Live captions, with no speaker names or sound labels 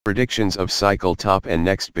Predictions of cycle top and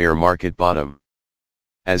next bear market bottom.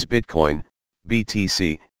 As Bitcoin,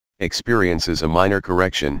 BTC, experiences a minor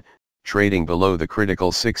correction, trading below the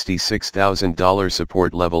critical $66,000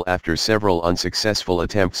 support level after several unsuccessful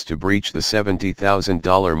attempts to breach the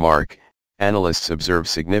 $70,000 mark, analysts observe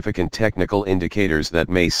significant technical indicators that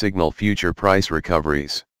may signal future price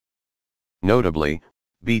recoveries. Notably,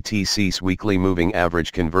 BTC's weekly moving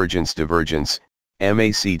average convergence divergence,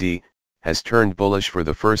 MACD, has turned bullish for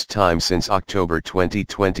the first time since October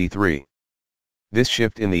 2023. This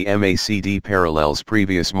shift in the MACD parallels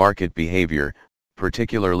previous market behavior,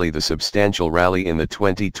 particularly the substantial rally in the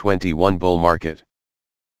 2021 bull market.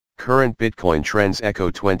 Current Bitcoin trends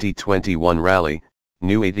echo 2021 rally,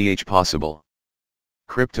 new ADH possible.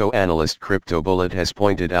 Crypto analyst CryptoBullet has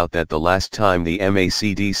pointed out that the last time the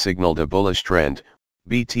MACD signaled a bullish trend,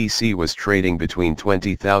 BTC was trading between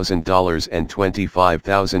 $20,000 and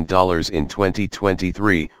 $25,000 in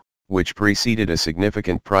 2023, which preceded a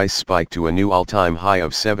significant price spike to a new all-time high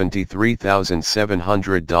of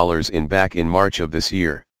 $73,700 back in March of this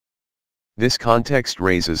year. This context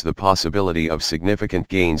raises the possibility of significant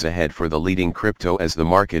gains ahead for the leading crypto as the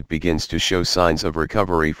market begins to show signs of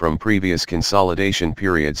recovery from previous consolidation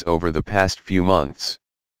periods over the past few months.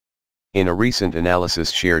 In a recent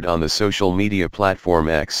analysis shared on the social media platform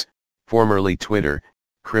X, formerly Twitter,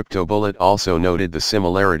 CryptoBullet also noted the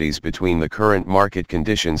similarities between the current market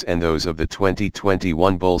conditions and those of the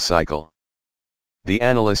 2021 bull cycle. The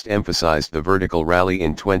analyst emphasized the vertical rally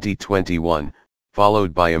in 2021,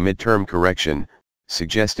 followed by a midterm correction,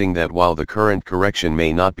 suggesting that while the current correction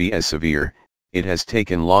may not be as severe, it has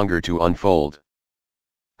taken longer to unfold.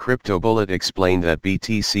 CryptoBullet explained that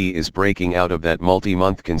BTC is breaking out of that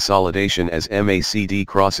multi-month consolidation as MACD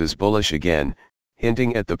crosses bullish again,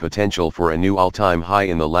 hinting at the potential for a new all-time high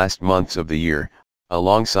in the last months of the year,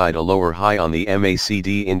 alongside a lower high on the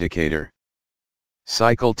MACD indicator.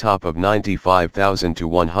 Cycle top of $95,000 to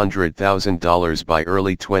 $100,000 by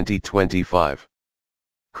early 2025.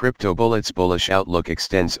 CryptoBullet's bullish outlook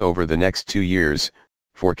extends over the next 2 years,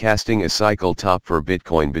 forecasting a cycle top for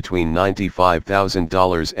Bitcoin between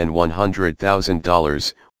 $95,000 and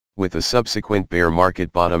 $100,000, with a subsequent bear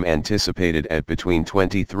market bottom anticipated at between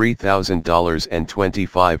 $23,000 and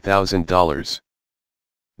 $25,000.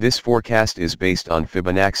 This forecast is based on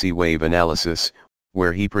Fibonacci wave analysis,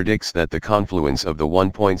 where he predicts that the confluence of the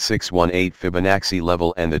 1.618 Fibonacci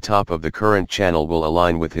level and the top of the current channel will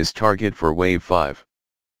align with his target for wave 5.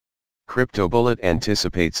 CryptoBullet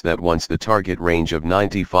anticipates that once the target range of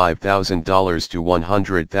 $95,000 to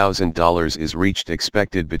 $100,000 is reached,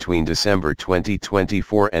 expected between December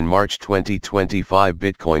 2024 and March 2025,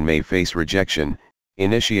 Bitcoin may face rejection,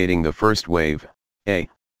 initiating the first wave, A,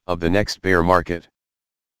 of the next bear market.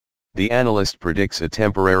 The analyst predicts a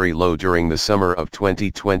temporary low during the summer of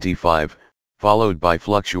 2025, followed by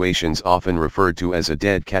fluctuations often referred to as a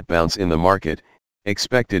dead cat bounce in the market,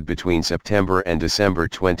 expected between September and December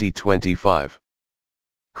 2025.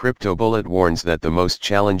 CryptoBullet warns that the most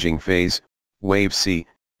challenging phase, Wave C,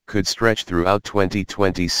 could stretch throughout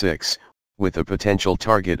 2026, with a potential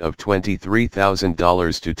target of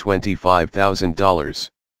 $23,000 to $25,000.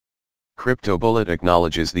 CryptoBullet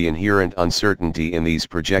acknowledges the inherent uncertainty in these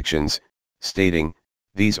projections, stating,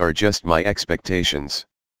 "These are just my expectations.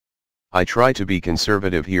 I try to be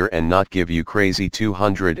conservative here and not give you crazy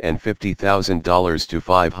 $250,000 to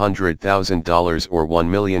 $500,000 or $1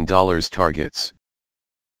 million targets."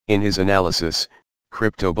 In his analysis,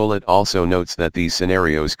 CryptoBullet also notes that these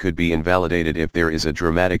scenarios could be invalidated if there is a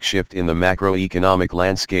dramatic shift in the macroeconomic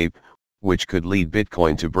landscape, which could lead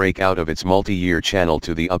Bitcoin to break out of its multi-year channel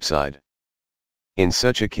to the upside. In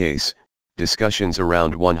such a case, discussions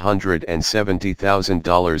around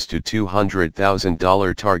 $170,000 to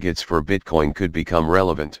 $200,000 targets for Bitcoin could become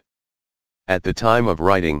relevant. At the time of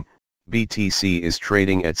writing, BTC is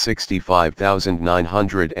trading at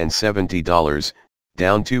 $65,970,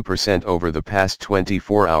 down 2% over the past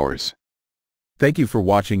 24 hours. Thank you for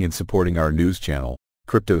watching and supporting our news channel,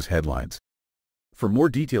 Crypto's Headlines. For more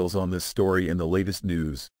details on this story and the latest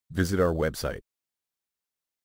news, visit our website.